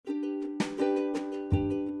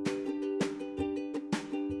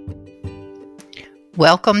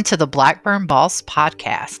Welcome to the Blackburn Boss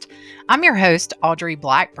Podcast. I'm your host, Audrey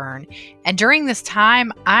Blackburn, and during this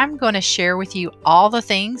time, I'm going to share with you all the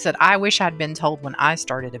things that I wish I'd been told when I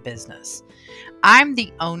started a business. I'm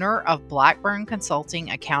the owner of Blackburn Consulting,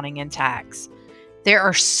 Accounting, and Tax. There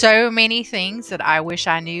are so many things that I wish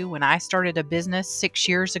I knew when I started a business 6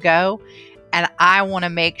 years ago, and I want to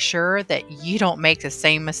make sure that you don't make the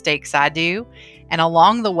same mistakes I do. And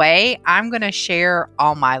along the way, I'm going to share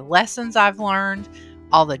all my lessons I've learned,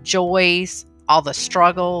 all the joys, all the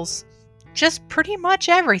struggles, just pretty much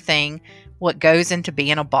everything what goes into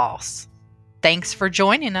being a boss. Thanks for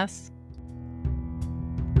joining us.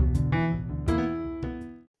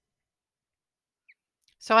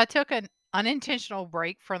 So I took an unintentional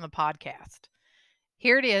break from the podcast.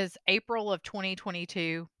 Here it is, April of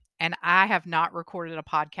 2022, and I have not recorded a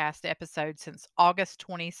podcast episode since August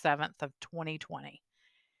 27th of 2020.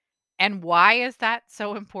 And why is that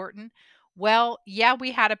so important? Well, yeah,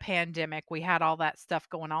 we had a pandemic. We had all that stuff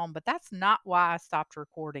going on, but that's not why I stopped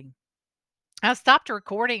recording. I stopped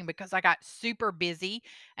recording because I got super busy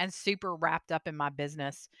and super wrapped up in my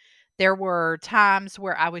business. There were times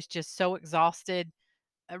where I was just so exhausted.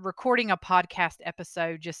 Recording a podcast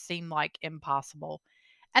episode just seemed like impossible.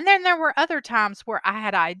 And then there were other times where I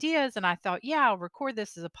had ideas and I thought, yeah, I'll record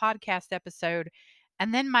this as a podcast episode.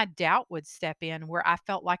 And then my doubt would step in where I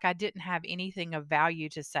felt like I didn't have anything of value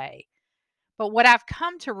to say. But what I've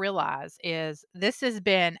come to realize is this has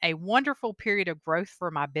been a wonderful period of growth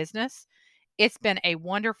for my business. It's been a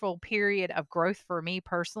wonderful period of growth for me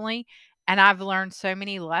personally. And I've learned so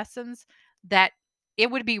many lessons that it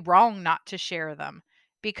would be wrong not to share them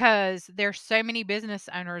because there's so many business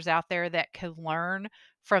owners out there that could learn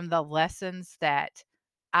from the lessons that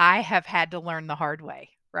I have had to learn the hard way,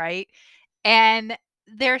 right? And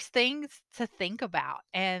there's things to think about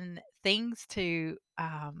and things to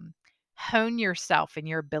hone yourself and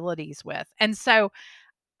your abilities with. And so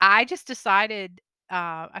I just decided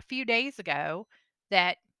a few days ago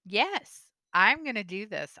that yes, I'm going to do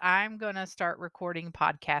this. I'm going to start recording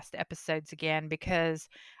podcast episodes again because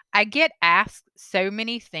I get asked so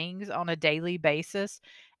many things on a daily basis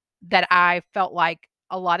that I felt like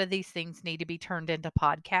a lot of these things need to be turned into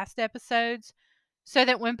podcast episodes so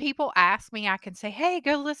that when people ask me, I can say, hey,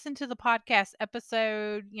 go listen to the podcast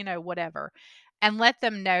episode, whatever, and let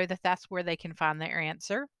them know that that's where they can find their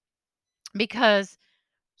answer. Because,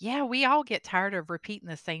 yeah, we all get tired of repeating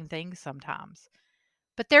the same things sometimes.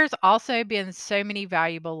 But there's also been so many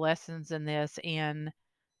valuable lessons in this. And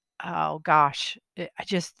oh gosh,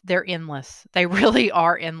 they're endless. They really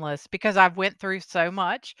are endless because I've went through so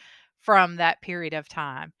much from that period of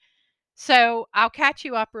time. So I'll catch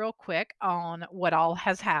you up real quick on what all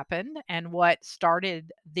has happened and what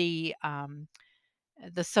started the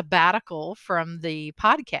sabbatical from the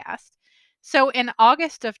podcast. So in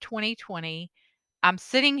August of 2020, I'm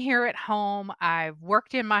sitting here at home. I've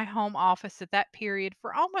worked in my home office at that period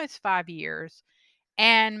for almost 5 years,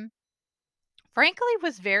 and frankly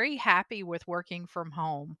was very happy with working from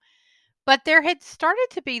home. But there had started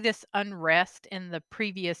to be this unrest in the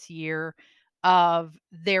previous year of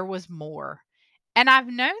there was more. And I've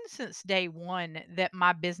known since day one that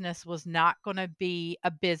my business was not going to be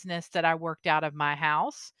a business that I worked out of my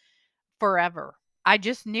house forever. I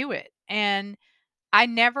just knew it. And I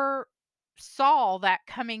never saw that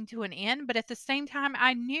coming to an end. But at the same time,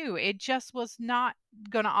 I knew it just was not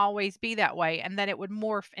going to always be that way and that it would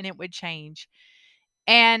morph and it would change.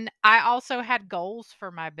 And I also had goals for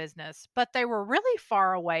my business, but they were really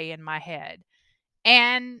far away in my head.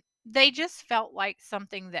 And they just felt like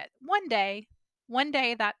something that one day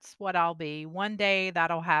that's what I'll be. One day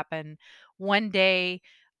that'll happen. One day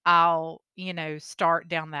I'll, start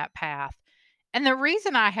down that path. And the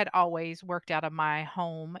reason I had always worked out of my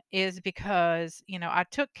home is because, I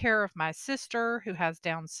took care of my sister who has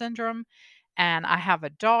Down syndrome, and I have a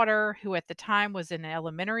daughter who at the time was in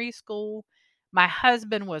elementary school. My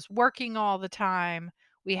husband was working all the time.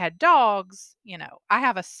 We had dogs, I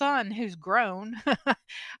have a son who's grown. I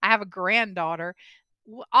have a granddaughter,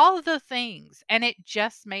 all of the things. And it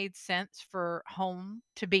just made sense for home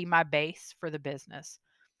to be my base for the business.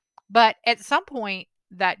 But at some point,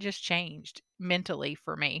 that just changed mentally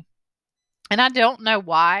for me. And I don't know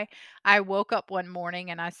why. I woke up one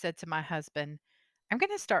morning and I said to my husband, I'm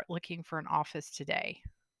going to start looking for an office today.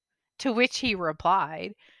 To which he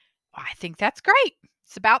replied, I think that's great.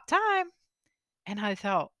 It's about time. And I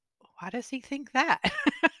thought, why does he think that?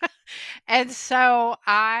 And so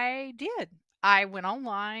I did. I went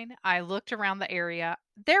online. I looked around the area.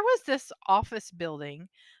 There was this office building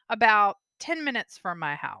about 10 minutes from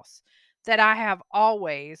my house. that I have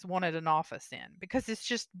always wanted an office in because it's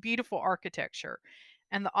just beautiful architecture.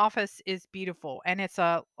 And the office is beautiful. And it's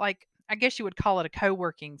a, like, I guess you would call it a co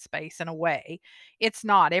working space in a way. It's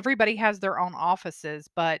not. Everybody has their own offices,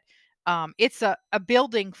 but it's a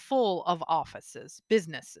building full of offices,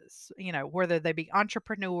 businesses, whether they be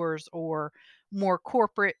entrepreneurs or more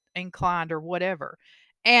corporate inclined or whatever.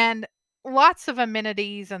 And lots of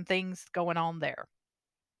amenities and things going on there.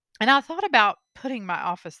 And I thought about putting my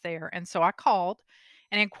office there. And so I called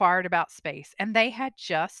and inquired about space, and they had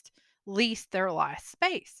just leased their last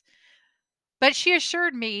space. But she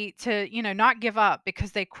assured me to, not give up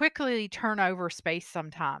because they quickly turn over space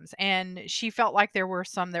sometimes. And she felt like there were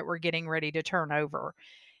some that were getting ready to turn over.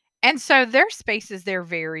 And so their spaces there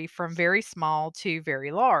vary from very small to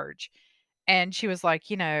very large. And she was like,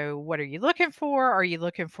 "What are you looking for? Are you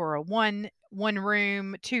looking for a one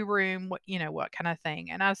room, two room, what kind of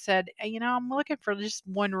thing?" And I said, I'm looking for just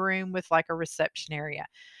one room with like a reception area."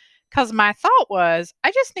 Cuz my thought was,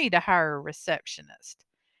 I just need to hire a receptionist.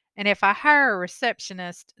 And if I hire a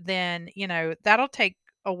receptionist, then, that'll take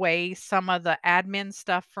away some of the admin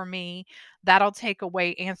stuff for me. That'll take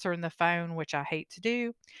away answering the phone, which I hate to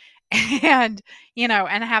do. And,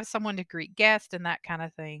 and have someone to greet guests and that kind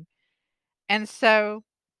of thing. And so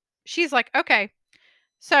she's like, "Okay."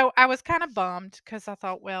 So I was kind of bummed because I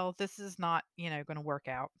thought, well, this is not, going to work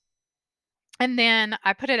out. And then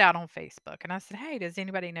I put it out on Facebook and I said, "Hey, does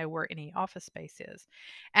anybody know where any office space is?"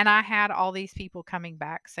 And I had all these people coming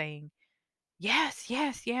back saying, "Yes,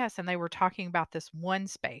 yes, yes." And they were talking about this one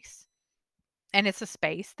space. And it's a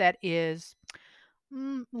space that is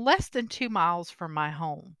less than 2 miles from my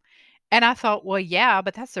home. And I thought, well, yeah,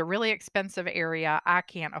 but that's a really expensive area. I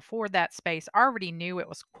can't afford that space. I already knew it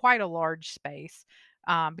was quite a large space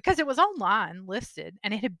because it was online listed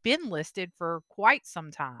and it had been listed for quite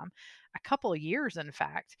some time, a couple of years, in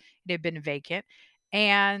fact. It had been vacant.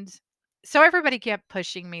 And so everybody kept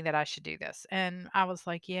pushing me that I should do this. And I was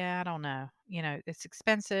like, yeah, I don't know. It's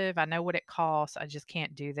expensive. I know what it costs. I just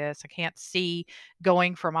can't do this. I can't see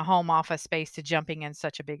going from a home office space to jumping in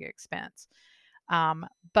such a big expense.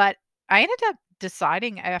 But I ended up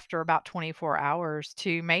deciding after about 24 hours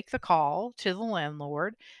to make the call to the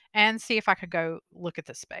landlord and see if I could go look at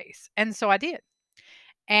the space. And so I did.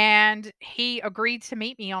 And he agreed to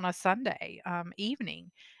meet me on a Sunday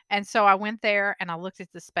evening. And so I went there and I looked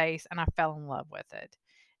at the space and I fell in love with it.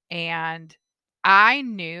 And I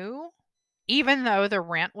knew, even though the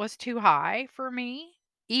rent was too high for me,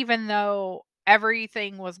 even though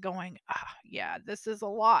everything was going, yeah, this is a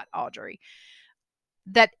lot, Audrey,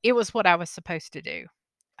 that it was what I was supposed to do.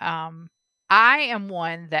 Um, I am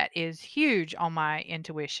one that is huge on my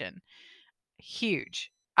intuition,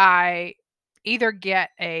 huge. I either get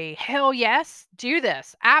a hell yes, do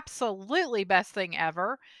this, absolutely best thing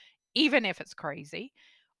ever, even if it's crazy,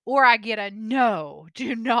 or I get a no,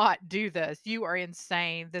 do not do this. You are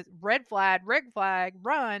insane. The red flag,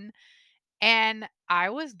 run. And I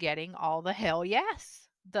was getting all the hell yes.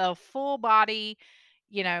 The full body,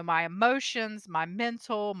 my emotions, my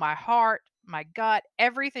mental, my heart, my gut,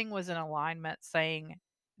 everything was in alignment saying,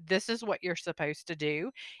 this is what you're supposed to do,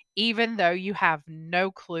 even though you have no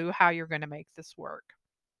clue how you're going to make this work.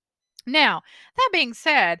 Now, that being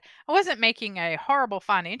said, I wasn't making a horrible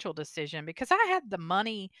financial decision because I had the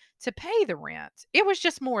money to pay the rent. It was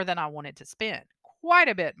just more than I wanted to spend, quite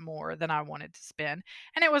a bit more than I wanted to spend,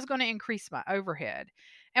 and it was going to increase my overhead.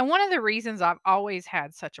 And one of the reasons I've always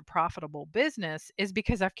had such a profitable business is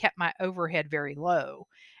because I've kept my overhead very low.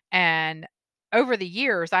 And over the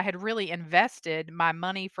years, I had really invested my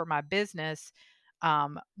money for my business,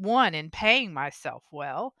 one, in paying myself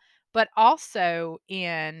well, but also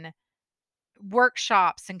in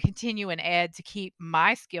workshops and continuing ed to keep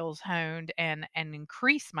my skills honed and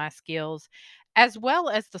increase my skills, as well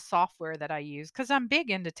as the software that I use, because I'm big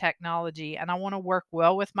into technology and I want to work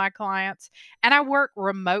well with my clients, and I work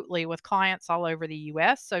remotely with clients all over the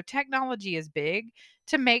US, so technology is big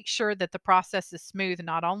to make sure that the process is smooth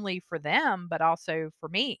not only for them but also for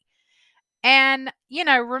me. And,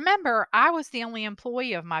 remember, I was the only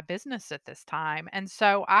employee of my business at this time, and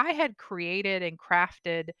so I had created and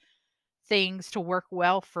crafted things to work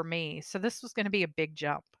well for me. So this was going to be a big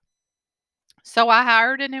jump. So I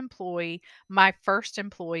hired an employee, my first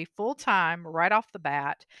employee, full time right off the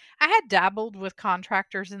bat. I had dabbled with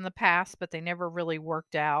contractors in the past, but they never really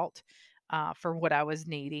worked out for what I was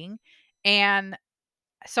needing. And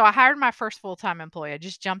so I hired my first full time employee. I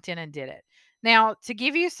just jumped in and did it. Now, to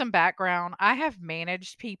give you some background, I have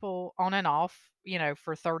managed people on and off,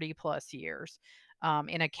 for 30 plus years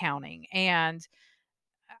in accounting. And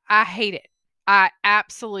I hate it. I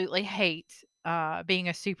absolutely hate being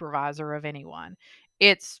a supervisor of anyone.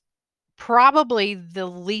 It's probably the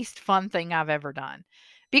least fun thing I've ever done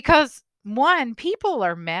because one, people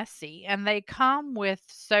are messy and they come with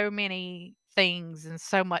so many things and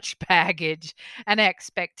so much baggage and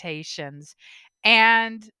expectations.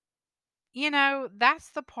 And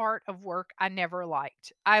that's the part of work I never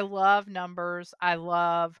liked. I love numbers. I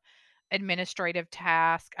love administrative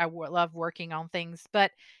tasks. Love working on things,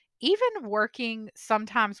 but even working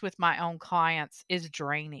sometimes with my own clients is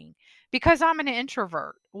draining because I'm an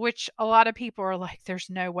introvert, which a lot of people are like,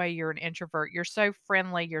 there's no way you're an introvert. You're so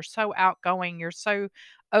friendly. You're so outgoing. You're so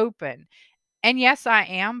open. And yes, I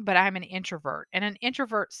am, but I'm an introvert. And an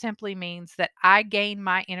introvert simply means that I gain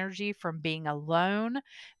my energy from being alone,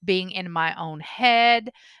 being in my own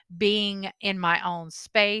head, being in my own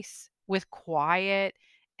space with quiet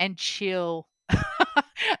and chill.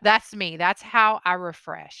 That's me. That's how I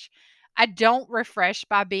refresh. I don't refresh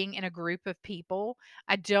by being in a group of people.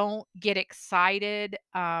 I don't get excited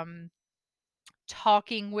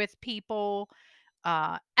talking with people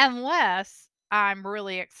unless I'm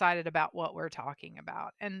really excited about what we're talking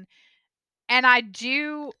about. And I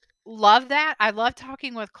do love that. I love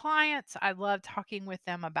talking with clients. I love talking with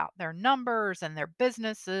them about their numbers and their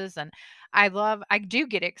businesses, and I do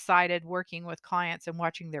get excited working with clients and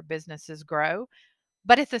watching their businesses grow.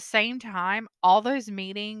 But at the same time, all those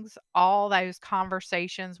meetings, all those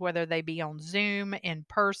conversations, whether they be on Zoom, in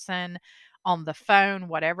person, on the phone,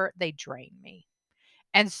 whatever, they drain me.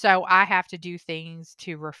 And so I have to do things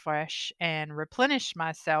to refresh and replenish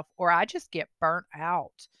myself, or I just get burnt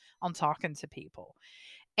out on talking to people.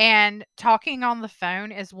 And talking on the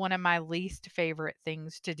phone is one of my least favorite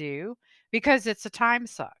things to do because it's a time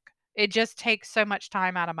suck. It just takes so much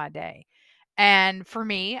time out of my day. And for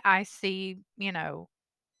me, I see,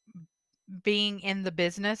 being in the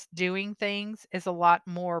business, doing things is a lot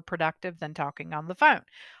more productive than talking on the phone.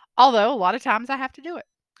 Although a lot of times I have to do it.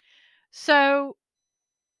 So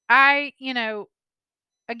I,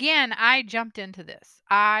 again, I jumped into this.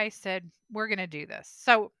 I said, we're going to do this.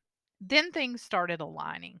 So then things started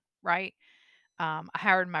aligning, right? I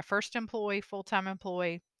hired my first employee, full time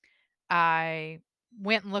employee. I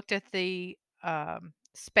went and looked at the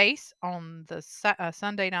space on the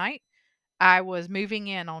Sunday night. I was moving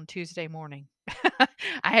in on Tuesday morning. I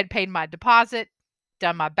had paid my deposit,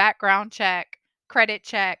 done my background check, credit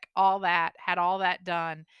check, all that, had all that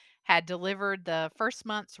done, had delivered the first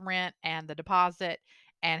month's rent and the deposit,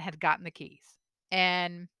 and had gotten the keys.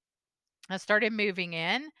 And I started moving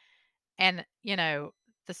in, and the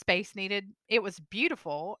space needed, it was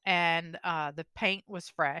beautiful, and the paint was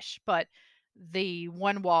fresh, but the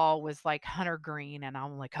one wall was like hunter green, and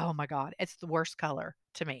I'm like, oh my god, it's the worst color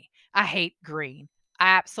to me. I hate green.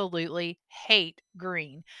 I absolutely hate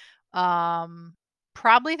green. um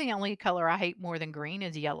Probably the only color I hate more than green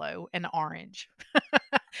is yellow and orange.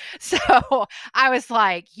 So I was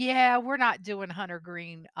like, yeah, we're not doing hunter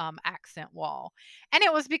green accent wall. And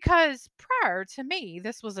it was because prior to me,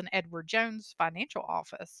 this was an Edward Jones financial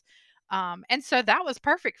office. And so that was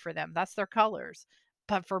perfect for them. That's their colors.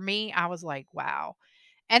 But for me, I was like, wow.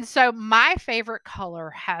 And so my favorite color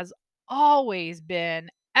has always been,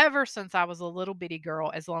 ever since I was a little bitty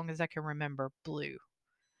girl, as long as I can remember, blue.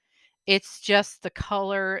 It's just the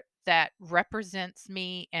color that represents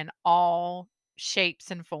me in all shapes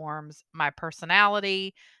and forms, my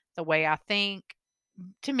personality, the way I think.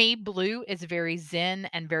 To me, blue is very zen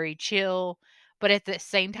and very chill, but at the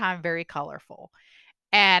same time, very colorful.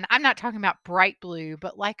 And I'm not talking about bright blue,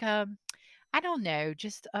 but like I don't know,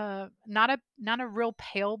 just not a real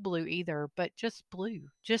pale blue either, but just blue.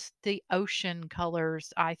 Just the ocean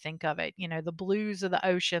colors, I think of it. The blues of the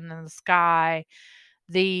ocean and the sky,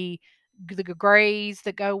 the the grays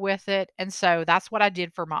that go with it. And so that's what I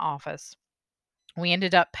did for my office. We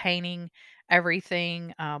ended up painting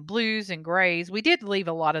everything blues and grays. We did leave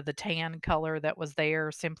a lot of the tan color that was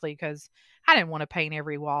there simply because I didn't want to paint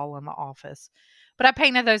every wall in the office. But I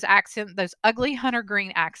painted those ugly hunter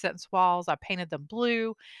green accents walls. I painted them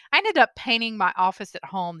blue. I ended up painting my office at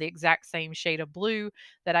home the exact same shade of blue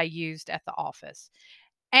that I used at the office.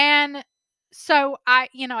 And so I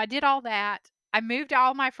did all that. I moved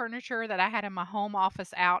all my furniture that I had in my home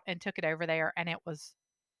office out and took it over there, and it was,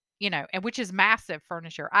 and which is massive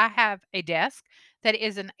furniture. I have a desk that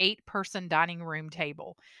is an 8-person dining room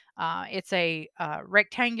table. It's a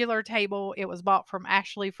rectangular table. It was bought from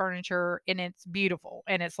Ashley Furniture, and it's beautiful,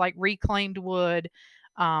 and it's like reclaimed wood.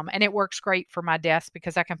 And it works great for my desk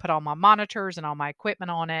because I can put all my monitors and all my equipment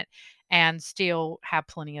on it and still have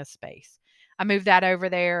plenty of space. I moved that over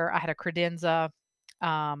there. I had a credenza.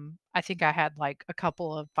 I think I had like a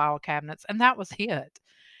couple of file cabinets, and that was it.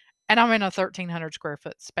 and I'm in a 1,300 square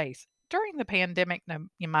foot space during the pandemic, no,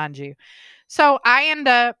 you mind you. So I end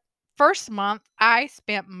up, first month, I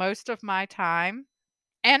spent most of my time,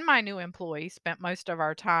 and my new employee spent most of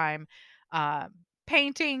our time uh,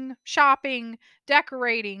 painting, shopping,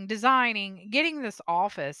 decorating, designing, getting this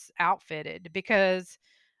office outfitted because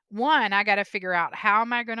one, I got to figure out how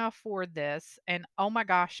am I going to afford this? And oh my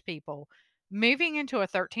gosh, people, moving into a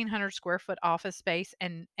 1,300 square foot office space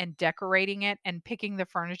and decorating it and picking the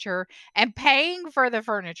furniture and paying for the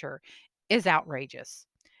furniture is outrageous.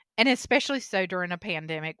 And especially so during a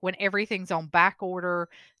pandemic when everything's on back order,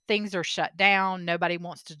 things are shut down, nobody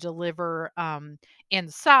wants to deliver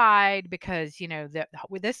inside because,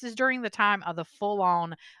 this is during the time of the full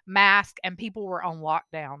on mask and people were on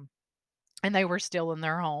lockdown and they were still in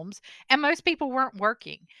their homes and most people weren't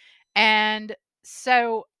working. And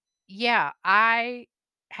so, yeah, I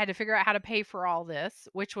had to figure out how to pay for all this,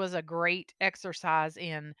 which was a great exercise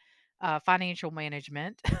in financial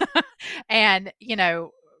management. And,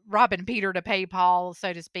 robbing Peter to pay Paul,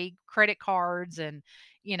 so to speak, credit cards and,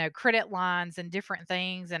 credit lines and different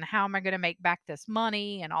things. And how am I going to make back this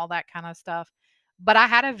money and all that kind of stuff. But I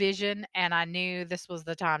had a vision and I knew this was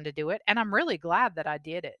the time to do it. And I'm really glad that I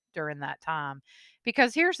did it during that time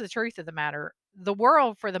because here's the truth of the matter, the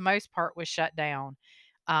world, for the most part, was shut down.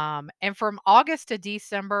 And from August to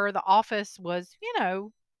December, the office was,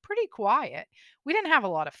 pretty quiet. We didn't have a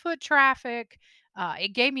lot of foot traffic.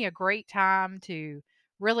 It gave me a great time to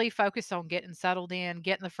really focus on getting settled in,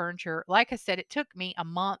 getting the furniture. Like I said, it took me a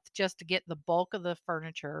month just to get the bulk of the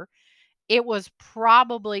furniture. It was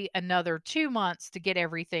probably another 2 months to get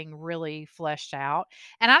everything really fleshed out,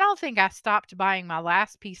 and I don't think I stopped buying my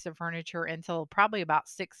last piece of furniture until probably about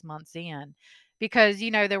 6 months in, because,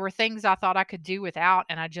 there were things I thought I could do without,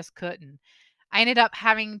 and I just couldn't. I ended up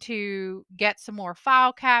having to get some more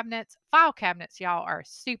file cabinets. File cabinets, y'all, are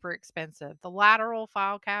super expensive. The lateral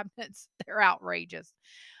file cabinets, they're outrageous.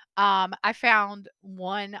 I found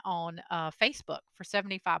one on Facebook for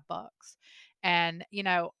 75 bucks. And,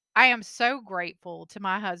 I am so grateful to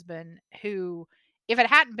my husband who, if it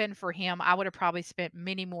hadn't been for him, I would have probably spent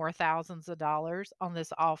many more thousands of dollars on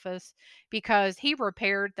this office because he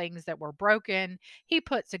repaired things that were broken. He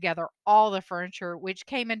put together all the furniture, which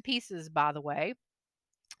came in pieces, by the way,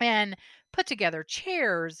 and put together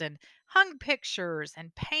chairs and hung pictures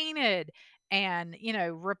and painted and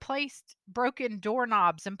replaced broken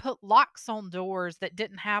doorknobs and put locks on doors that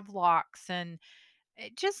didn't have locks and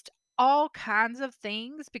just all kinds of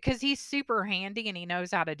things because he's super handy and he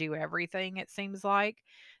knows how to do everything, it seems like.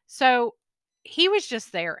 So he was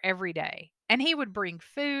just there every day and he would bring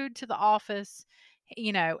food to the office,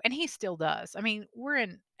 and he still does. I mean, we're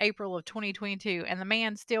in April of 2022 and the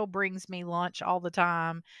man still brings me lunch all the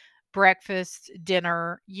time, breakfast,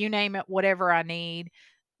 dinner, you name it, whatever I need.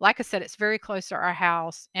 Like I said, it's very close to our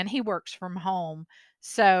house and he works from home.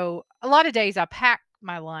 So a lot of days I pack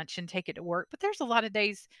my lunch and take it to work, but there's a lot of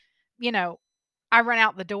days, you know, I run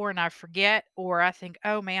out the door and I forget, or I think,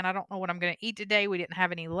 oh man, I don't know what I'm going to eat today. We didn't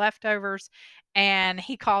have any leftovers. And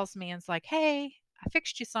he calls me and's like, hey, I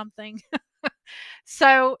fixed you something.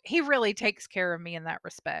 So he really takes care of me in that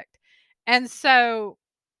respect. And so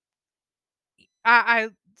I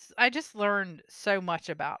I just learned so much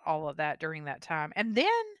about all of that during that time. And then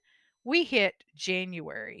we hit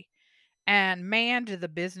January and man, did the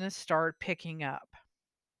business start picking up.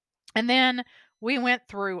 And then we went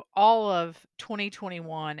through all of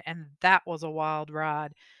 2021, and that was a wild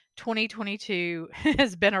ride. 2022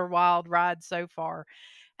 has been a wild ride so far.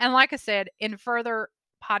 And like I said, in further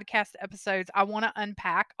podcast episodes, I want to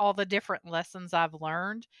unpack all the different lessons I've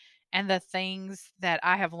learned and the things that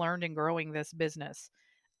I have learned in growing this business.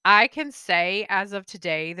 I can say as of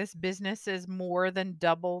today, this business is more than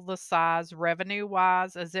double the size revenue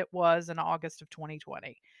wise as it was in August of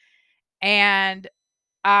 2020. And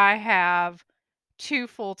I have 2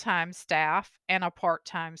 full-time staff and a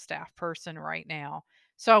part-time staff person right now.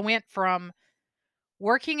 So I went from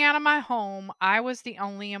working out of my home, I was the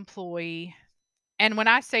only employee. And when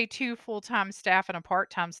I say 2 full-time staff and a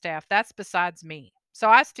part-time staff, that's besides me. So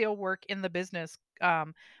I still work in the business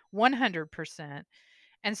 100%.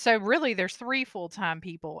 And so really there's 3 full-time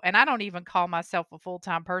people, and I don't even call myself a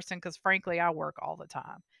full-time person because frankly I work all the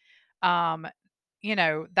time. Um,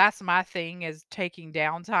 that's my thing is taking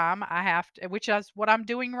downtime. I have to, which is what I'm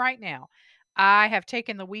doing right now. I have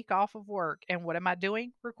taken the week off of work, and what am I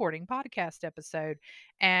doing? Recording podcast episode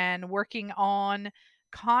and working on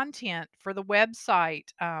content for the website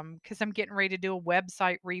because I'm getting ready to do a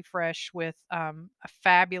website refresh with a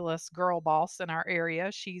fabulous girl boss in our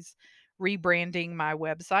area. She's rebranding my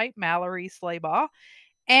website, Mallory Slaybaugh,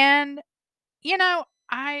 and you know,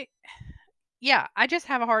 I just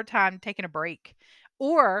have a hard time taking a break,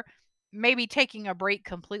 or maybe taking a break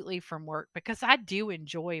completely from work, because I do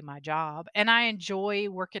enjoy my job and I enjoy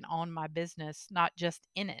working on my business, not just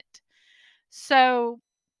in it. So,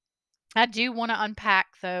 I do want to unpack,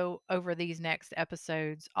 though, over these next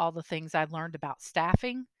episodes, all the things I learned about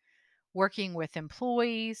staffing, working with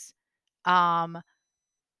employees, um,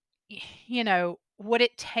 what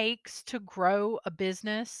it takes to grow a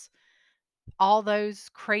business, all those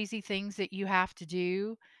crazy things that you have to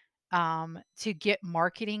do to get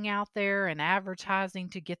marketing out there and advertising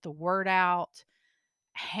to get the word out,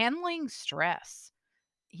 handling stress,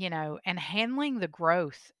 and handling the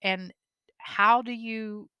growth. And how do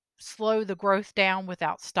you slow the growth down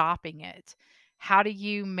without stopping it? How do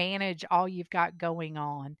you manage all you've got going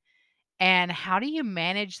on? And how do you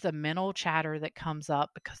manage the mental chatter that comes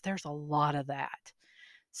up? Because there's a lot of that.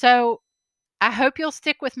 So I hope you'll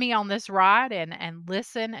stick with me on this ride and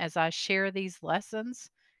listen as I share these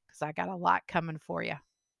lessons, because I got a lot coming for you.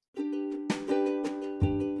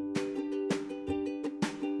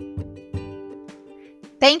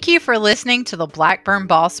 Thank you for listening to the Blackburn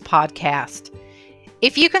Boss Podcast.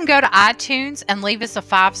 If you can go to iTunes and leave us a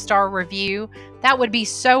 5-star review, that would be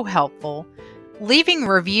so helpful. Leaving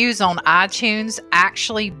reviews on iTunes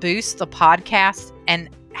actually boosts the podcast and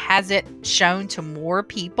has it shown to more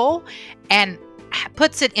people and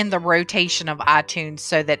puts it in the rotation of iTunes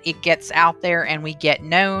so that it gets out there and we get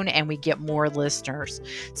known and we get more listeners.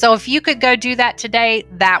 So if you could go do that today,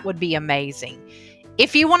 that would be amazing.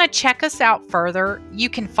 If you want to check us out further, you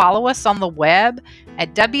can follow us on the web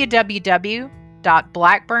at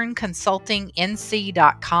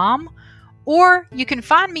www.blackburnconsultingnc.com, or you can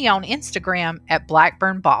find me on Instagram at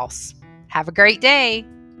Blackburn Boss. Have a great day.